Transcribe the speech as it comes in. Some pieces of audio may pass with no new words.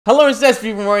Hello, it's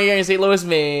Desi from here in St. Louis,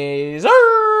 Missouri.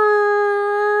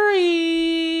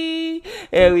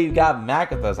 And we've got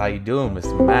Mac with us. How you doing,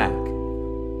 Mr. Mac?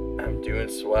 I'm doing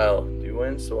swell.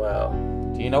 Doing swell.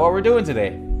 Do you know what we're doing today?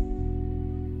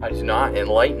 I do not.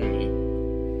 Enlighten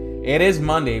me. It is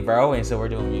Monday, bro, and so we're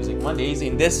doing Music Mondays.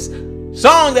 And this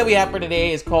song that we have for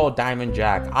today is called Diamond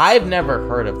Jack. I've never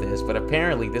heard of this, but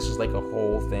apparently this was like a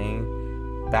whole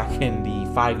thing back in the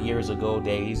 5 years ago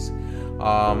days.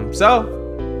 So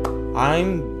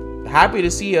I'm happy to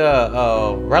see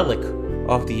a relic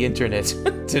of the internet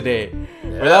today.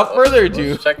 Yeah, Without further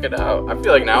ado, let's check it out. I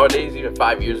feel like nowadays, even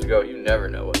 5 years ago, you never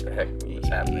know what the heck was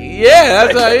happening. Yeah,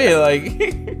 that's what I mean. Like,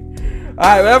 all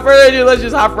right, without further ado, let's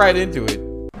just hop right into it.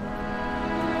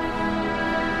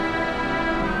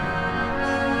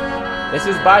 This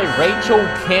is by Rachel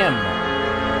Kim.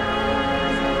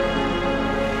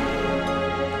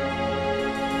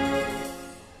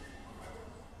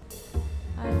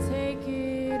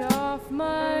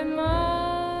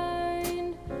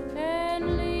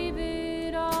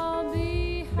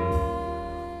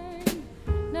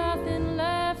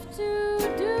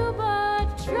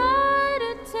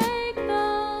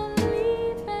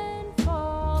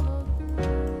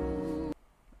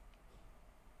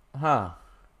 Huh.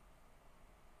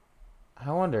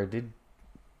 I wonder, did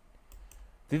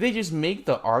they just make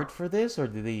the art for this, or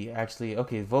did they actually...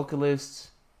 Okay, vocalists...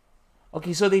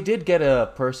 Okay, so they did get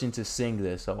a person to sing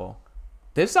this, so...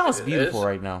 This sounds beautiful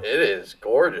right now. It is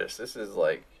gorgeous. This is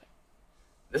like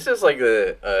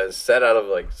a set out of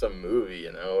like some movie,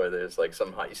 you know, where there's like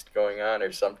some heist going on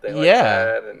or something like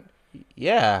that.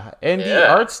 And the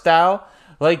art style,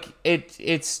 like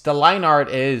it's the line art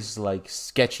is like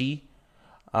sketchy.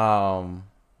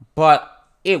 But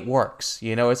it works,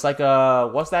 you know. It's like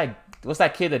what's that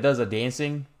kid that does the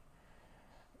dancing?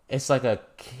 It's like it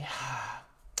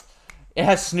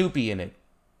has Snoopy in it.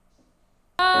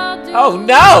 Oh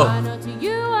no! I know to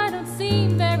you I don't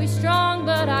seem very strong,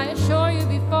 but I assure you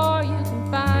before you can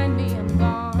find me I'm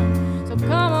gone. So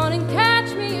come on and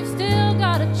catch me, you've still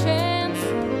got a chance.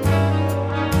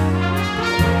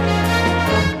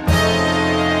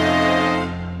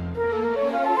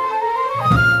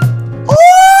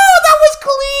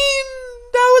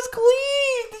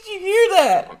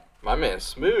 My man's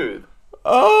smooth.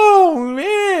 Oh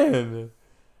man,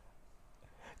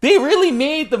 they really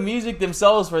made the music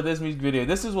themselves for this music video.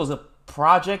 This was a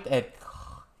project at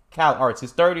Cal Arts,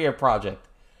 his third-year project.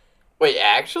 Wait,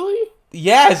 actually?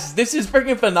 Yes, this is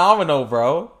freaking phenomenal,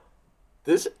 bro.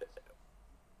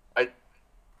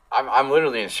 I'm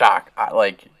literally in shock.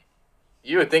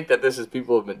 You would think that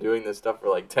people have been doing this stuff for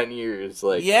like 10 years.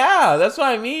 Like, yeah, that's what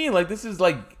I mean. Like, this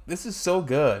is so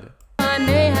good. I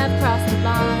may have crossed the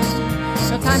line,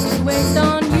 no time to waste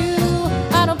on you.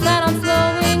 I don't plan on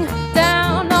slowing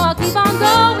down, no, I'll keep on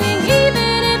going,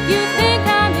 even if you think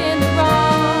I'm in the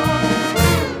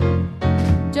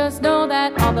wrong. Just know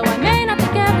that although I may not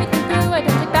think everything through, I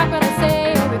don't take back what I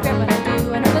say or regret what I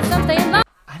do. I know that some stay in line.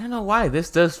 I don't know why this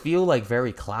does feel like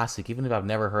very classic, even if I've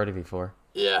never heard it before.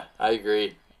 Yeah, I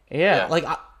agree. Yeah. Like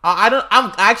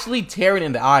I'm actually tearing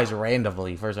in the eyes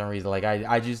randomly for some reason. Like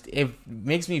it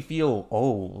makes me feel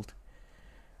old.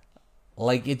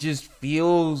 Like it just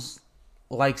feels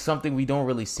like something we don't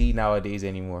really see nowadays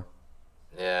anymore.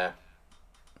 Yeah.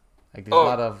 Like there's a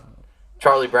lot of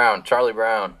Charlie Brown.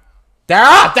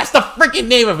 That's the freaking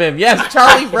name of him. Yes,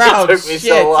 Charlie Brown. It took me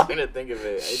so long to think of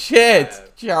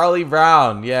it. Charlie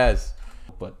Brown. Yes.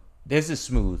 But this is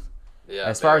smooth. Yeah.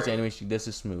 As far as animation, this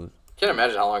is smooth. Can't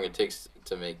imagine how long it takes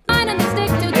to make this.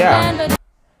 Yeah.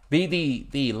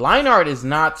 The line art is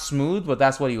not smooth, but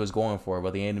that's what he was going for.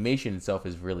 But the animation itself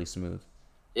is really smooth.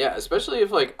 Yeah, especially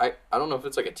if like I don't know if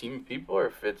it's like a team of people or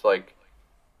if it's like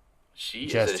she.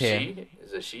 Just is it him.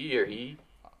 Is it she or he?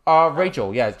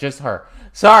 Rachel. Yeah, just her.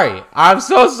 Sorry, I'm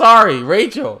so sorry,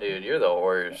 Rachel. Dude, you're the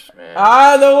worst, man.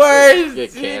 The worst.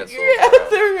 Get canceled. Yeah,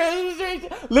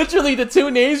 literally, the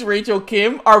two names, Rachel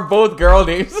Kim, are both girl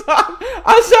names.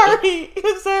 I'm sorry.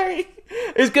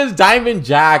 It's because Diamond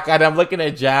Jack, and I'm looking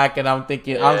at Jack, and I'm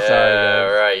thinking, I'm sorry, guys.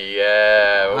 Right,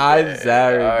 yeah. Okay. I'm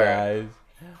sorry, guys.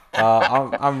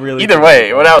 I'm really... Either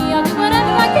way, what else? I'll do whatever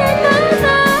I can, 'cause I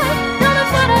know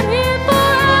that's what I'm here for.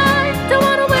 I don't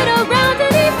want to wait around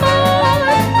anymore,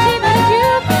 even if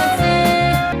you can see.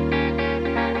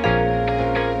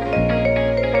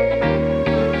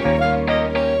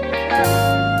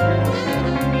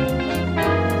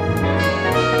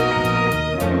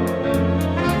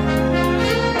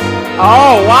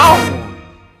 Oh, wow.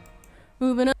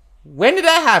 Moving on. When did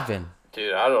that happen?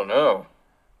 Dude, I don't know.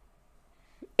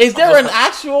 Is there an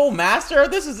actual master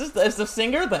of this? Is the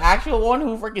singer the actual one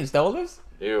who freaking stole this?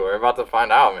 Dude, we're about to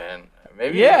find out, man.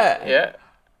 Maybe. Yeah. Yeah.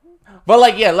 But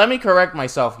like, yeah, let me correct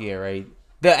myself here, right?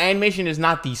 The animation is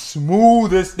not the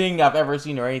smoothest thing I've ever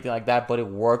seen or anything like that, but it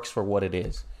works for what it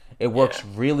is. It works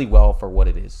really well for what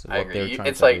it is. I agree.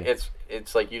 It's like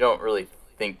it's like you don't really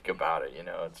think about it, you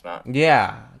know. It's not.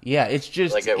 Yeah. It's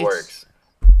just like it works.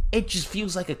 It just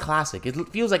feels like a classic. It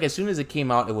feels like as soon as it came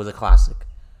out, it was a classic.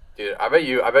 Dude, I bet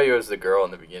you it was the girl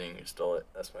in the beginning who stole it.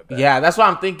 That's my bet. Yeah, that's what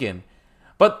I'm thinking.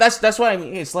 But that's what I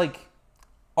mean. It's like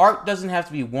art doesn't have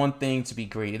to be one thing to be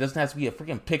great. It doesn't have to be a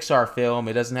freaking Pixar film.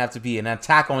 It doesn't have to be an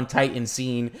Attack on Titan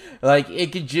scene. Like,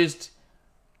 it could just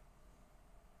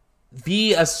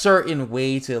be a certain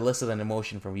way to elicit an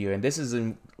emotion from you. And this is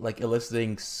like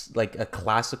eliciting like a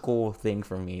classical thing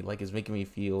from me. Like, it's making me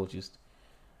feel just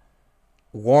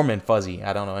warm and fuzzy.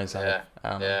 I don't know inside. Yeah. I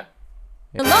don't know. Yeah.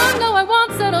 Long though I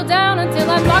won't settle down until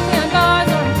I'm locked behind bars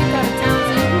or I'm kicked out of town.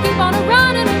 So you can keep on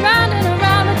running around and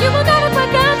around, but you will never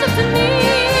quite catch up to me.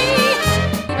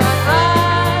 But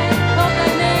I hope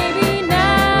that maybe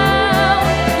now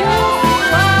you'll see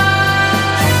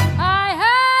why I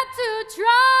had to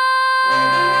try.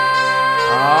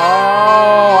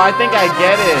 Oh, I think I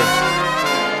get it.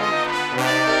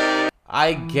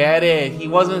 I get it. He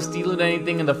wasn't stealing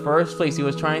anything in the first place. He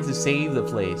was trying to save the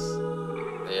place.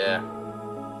 Yeah.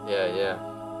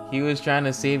 He was trying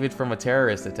to save it from a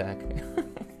terrorist attack.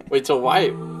 Wait, so why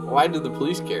did the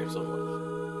police care so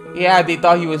much? Yeah, they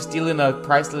thought he was stealing a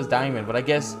priceless diamond, but I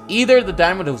guess either the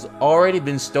diamond has already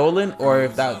been stolen, or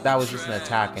if that was just an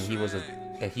attack and he was a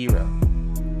hero.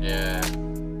 Yeah.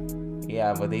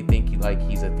 Yeah, but they think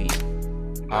he's a thief.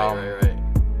 Right.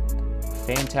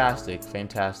 Fantastic.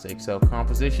 So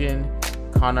composition,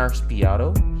 Connor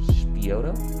Spioto.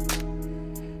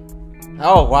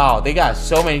 Oh wow, they got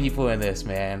so many people in this,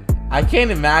 man. I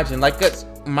can't imagine. Like, 'cause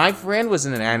my friend was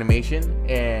in an animation,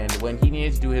 and when he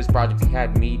needed to do his project, he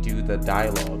had me do the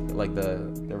dialogue, like the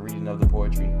reading of the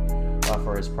poetry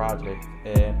for his project,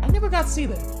 and I never got to see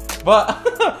that.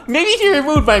 But maybe he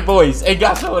removed my voice and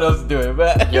got someone else to do it.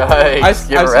 But Yikes,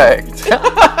 get wrecked.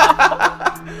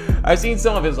 I've seen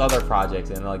some of his other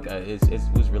projects, and like it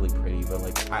was really pretty. But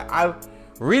like I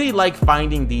really like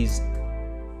finding these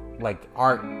like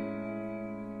art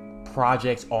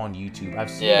projects on YouTube. I've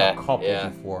seen a couple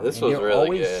before. This and was they're really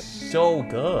always good. so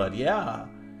good, yeah.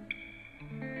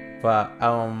 But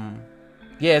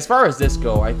yeah, as far as this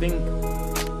go, I think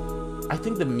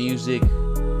the music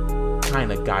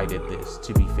kind of guided this,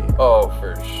 to be fair. Oh,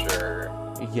 for sure.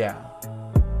 Yeah.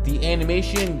 The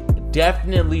animation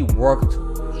definitely worked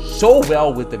so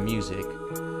well with the music,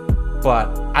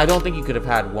 but I don't think you could have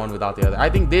had one without the other. I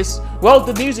think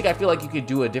the music, I feel like you could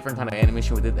do a different kind of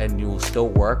animation with it and it will still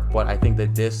work, but I think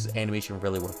that this animation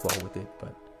really worked well with it.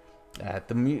 But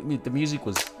the music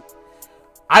was...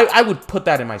 I would put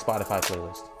that in my Spotify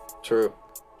playlist. True.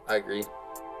 I agree.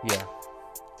 Yeah.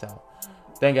 So,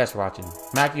 thank you guys for watching.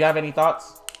 Mac, you have any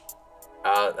thoughts?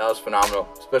 That was phenomenal,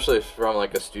 especially from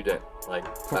like a student. Like,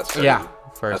 that's crazy. Yeah,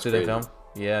 for a student film.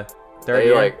 Yeah. Third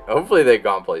year. Hopefully they've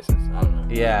gone places. I don't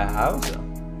know. Yeah, I hope so.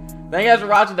 Thank you guys for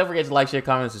watching. Don't forget to like, share,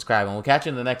 comment, and subscribe. And we'll catch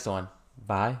you in the next one.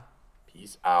 Bye.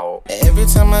 Peace out. Every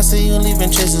time I see you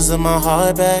leaving traces of my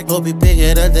heart back. Hope you pick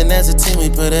it up, then as a team we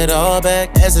put it all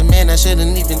back. As a man I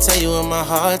shouldn't even tell you where my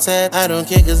heart's at. I don't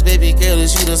care, cause baby girl,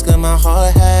 it's you that's got my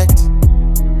heart hacked.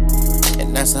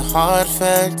 And that's a hard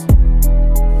fact.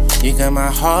 You got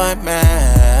my heart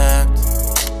mad.